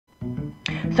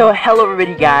So hello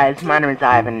everybody guys, my name is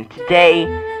Ivan. Today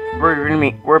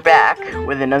we're back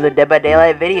with another Dead by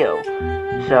Daylight video.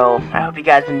 So I hope you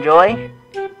guys enjoy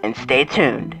and stay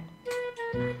tuned.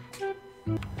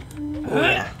 Oh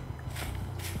yeah.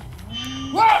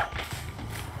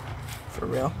 For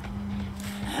real?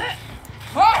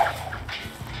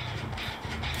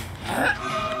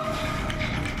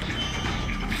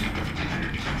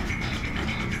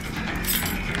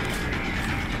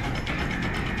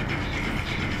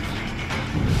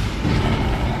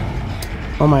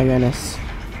 Oh my goodness.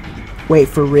 Wait,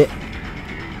 for real?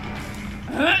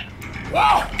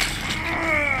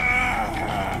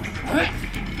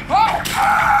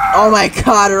 Oh my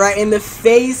god, right in the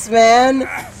face, man!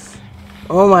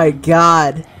 Oh my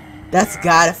god. That's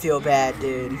gotta feel bad,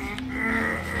 dude.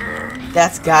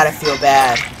 That's gotta feel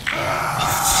bad.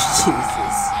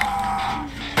 Jesus.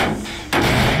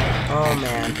 Oh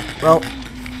man. Well,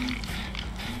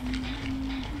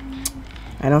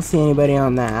 I don't see anybody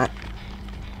on that.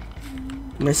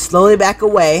 I'm gonna slowly back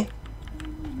away.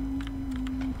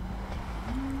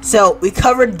 So, we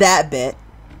covered that bit.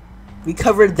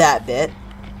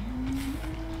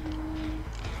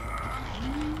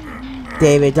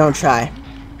 David, don't try.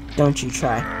 Don't you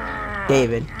try.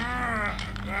 David.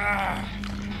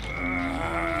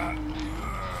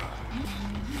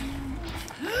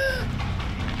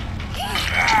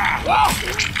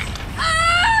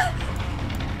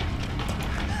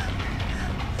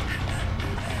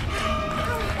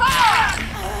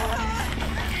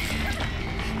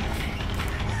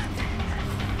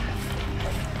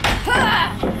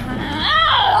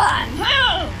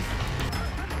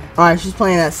 Alright, she's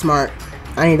playing that smart.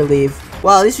 I need to leave.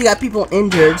 Well, at least we got people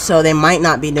injured, so they might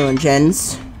not be doing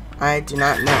gens. I do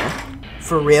not know.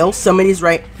 For real? Somebody's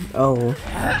right. Oh.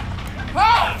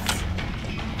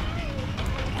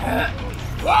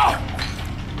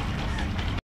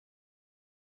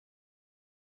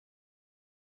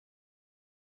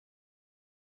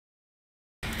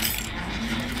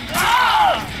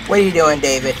 What are you doing,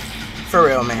 David? For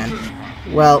real, man.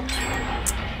 Well,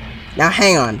 now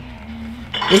hang on.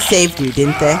 They saved you,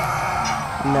 didn't they?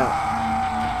 No.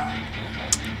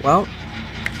 Well.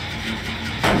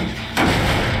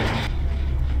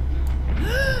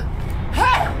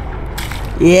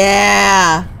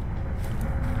 Yeah!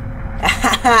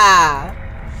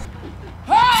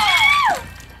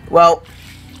 Well.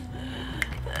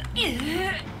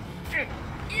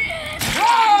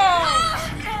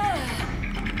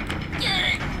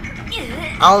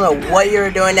 I don't know what you're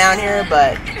doing down here,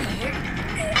 but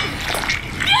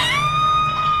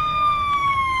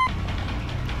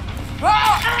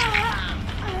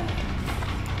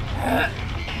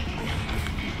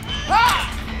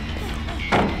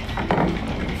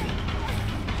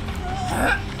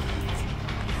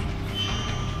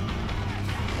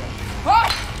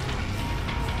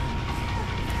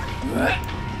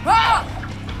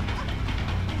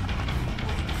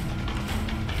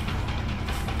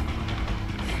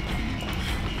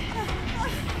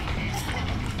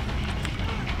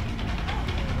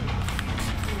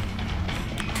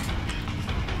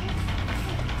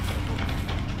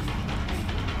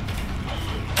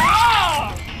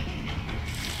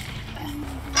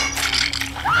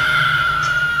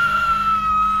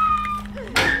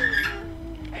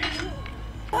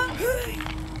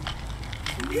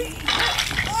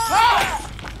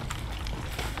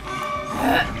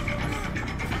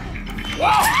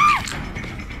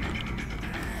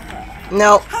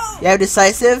no. You have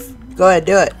decisive? Go ahead,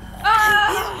 do it.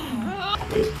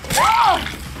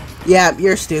 Yeah,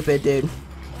 you're stupid, dude.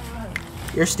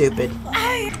 You're stupid.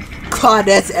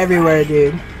 Claudette's everywhere,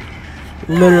 dude.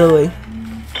 Literally.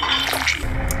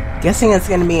 Guessing it's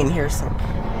gonna be in here somewhere.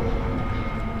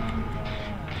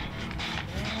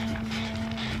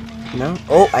 No?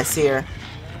 Oh, I see her.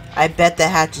 I bet the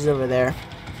hatch is over there.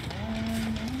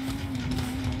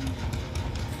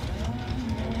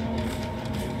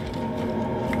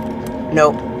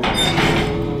 Nope.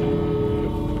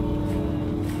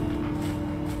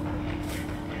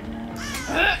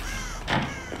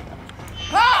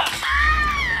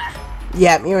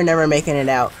 Yeah, you were never making it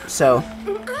out, so.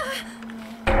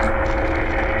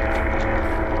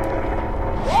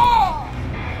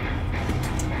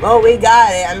 Well, we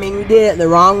got it. I mean, we did it the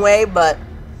wrong way, but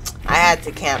I had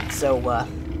to camp, so,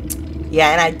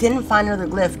 yeah, and I didn't find another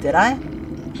glyph, did I?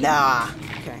 Nah.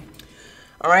 Okay.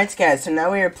 Alright, guys, so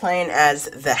now we are playing as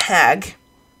the Hag.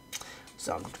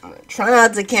 So, I'm gonna try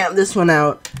not to camp this one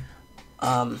out,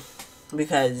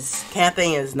 because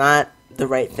camping is not the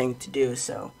right thing to do,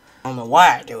 so. I don't know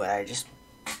why I do it, I just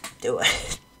do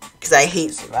it. Because I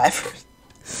hate survivors.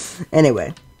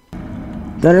 Anyway.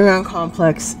 The underground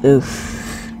complex,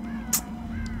 oof.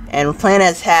 And we're playing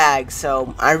as Hag,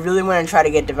 so I really want to try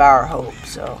to get Devour Hope,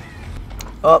 so.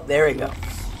 Oh, there we go.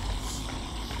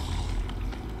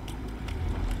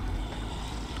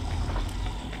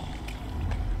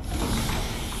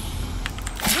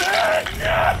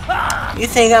 You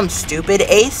think I'm stupid,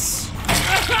 Ace?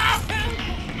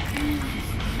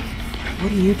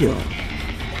 What are you doing?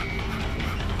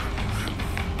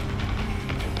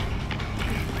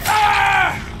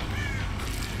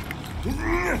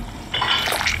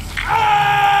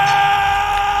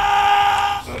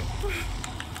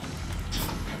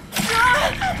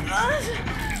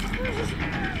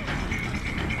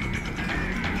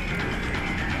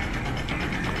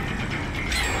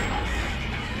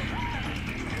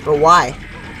 But why?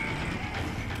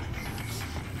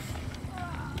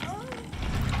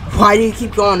 Why do you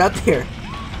keep going up here?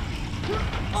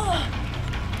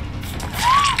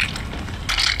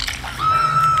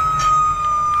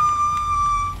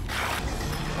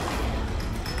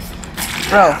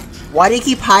 Bro, why do you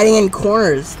keep hiding in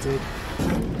corners, dude?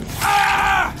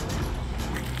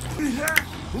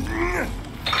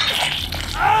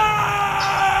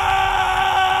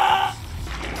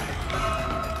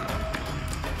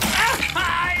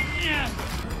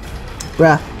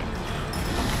 Bruh.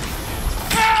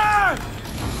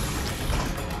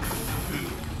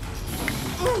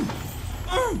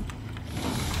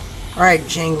 Alright,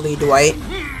 jangly Dwight.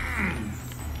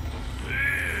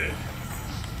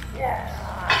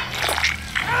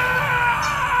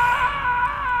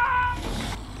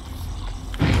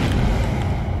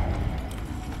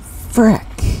 Frick.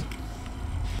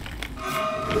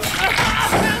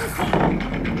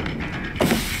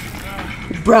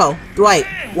 Bro, Dwight,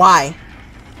 why?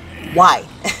 Why?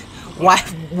 Why?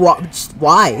 What?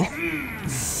 Why?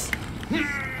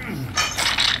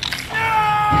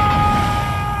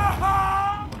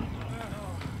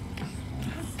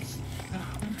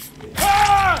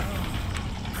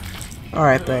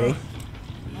 Alright, buddy.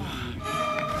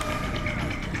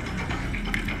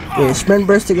 Get your sprint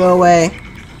burst to go away.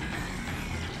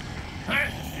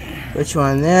 Which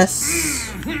one? This.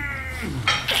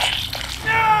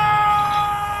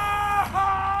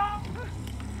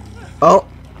 Oh,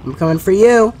 I'm coming for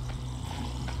you.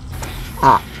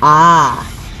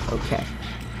 Okay.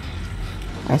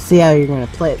 I see how you're gonna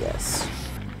play this.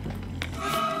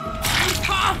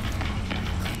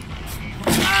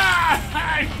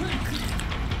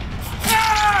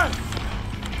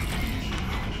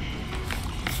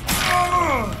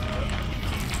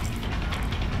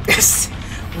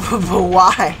 But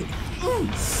why?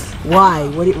 Why?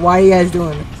 Why are you guys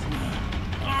doing this?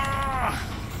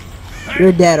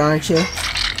 You're dead, aren't you?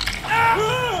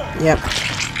 Yep.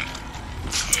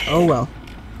 Oh well.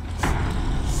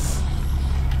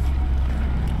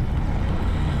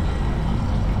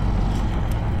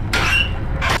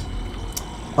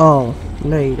 Oh,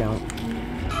 no you don't.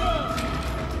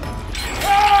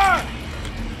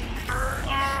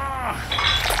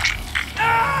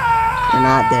 You're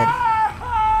not dead.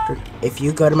 If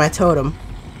you go to my totem,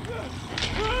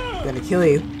 I'm gonna kill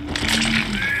you.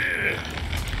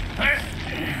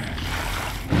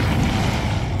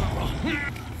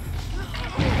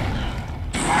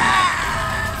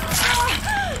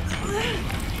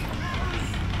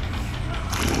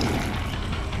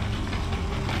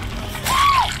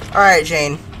 Alright,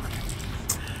 Jane.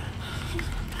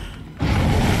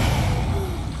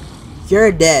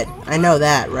 You're dead. I know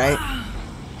that, right?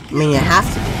 I mean, you have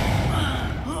to be.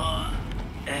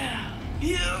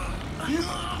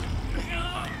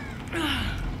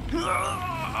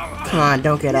 Come on,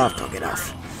 don't get off, don't get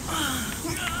off.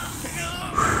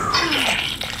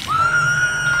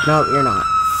 Nope, you're not.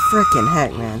 Frickin'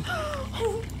 heck, man.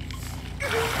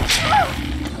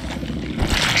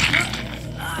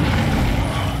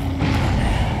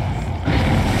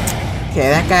 Okay,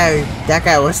 that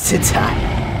guy was to die.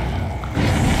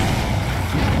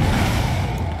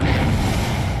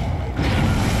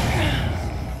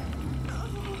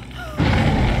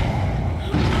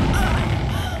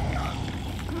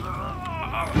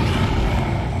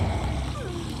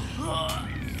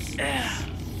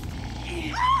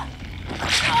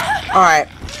 Alright,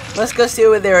 let's go see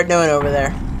what they were doing over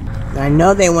there. I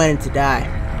know they wanted to die.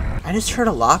 I just heard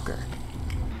a locker.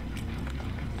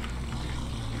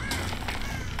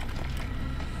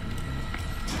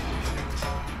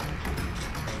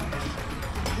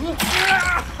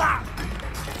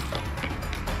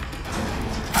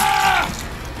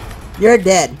 You're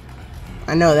dead.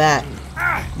 I know that.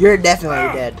 You're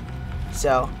definitely dead.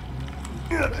 So.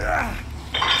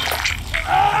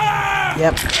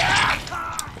 Yep.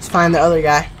 Let's find the other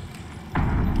guy.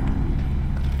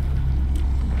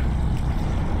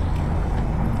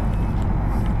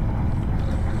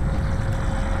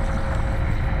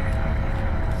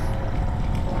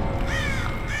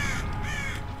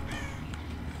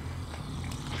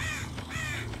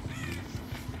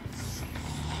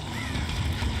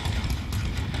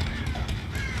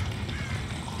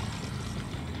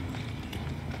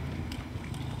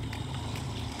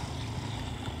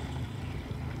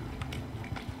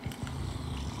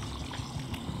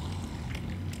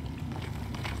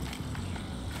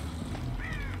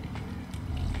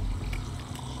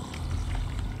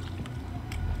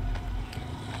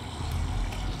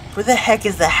 Where the heck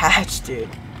is the hatch, dude?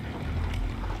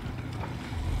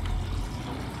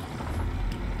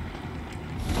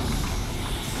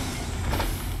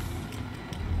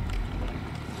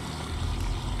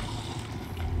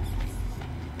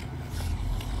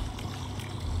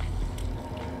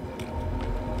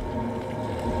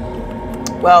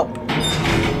 Well.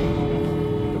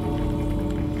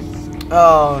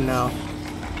 Oh no.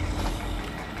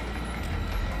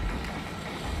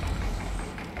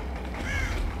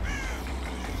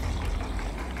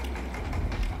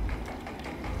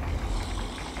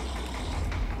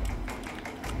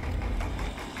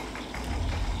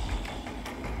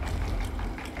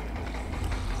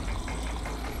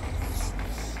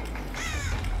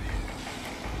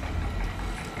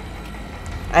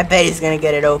 I bet he's gonna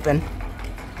get it open.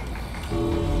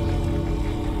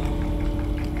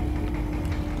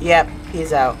 Yep,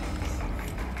 he's out.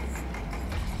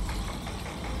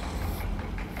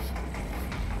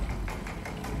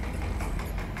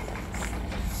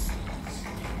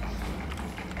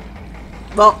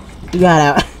 Well, you got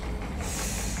out.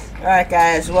 Alright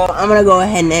guys, well, I'm gonna go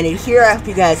ahead and end it here. I hope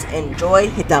you guys enjoyed.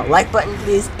 Hit that like button,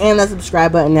 please, and that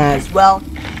subscribe button as well.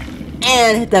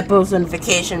 And hit that post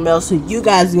notification bell so you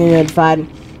guys get notified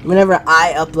whenever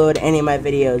I upload any of my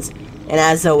videos. And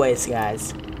as always,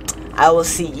 guys, I will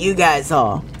see you guys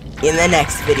all in the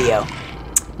next video.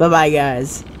 Bye-bye,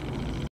 guys.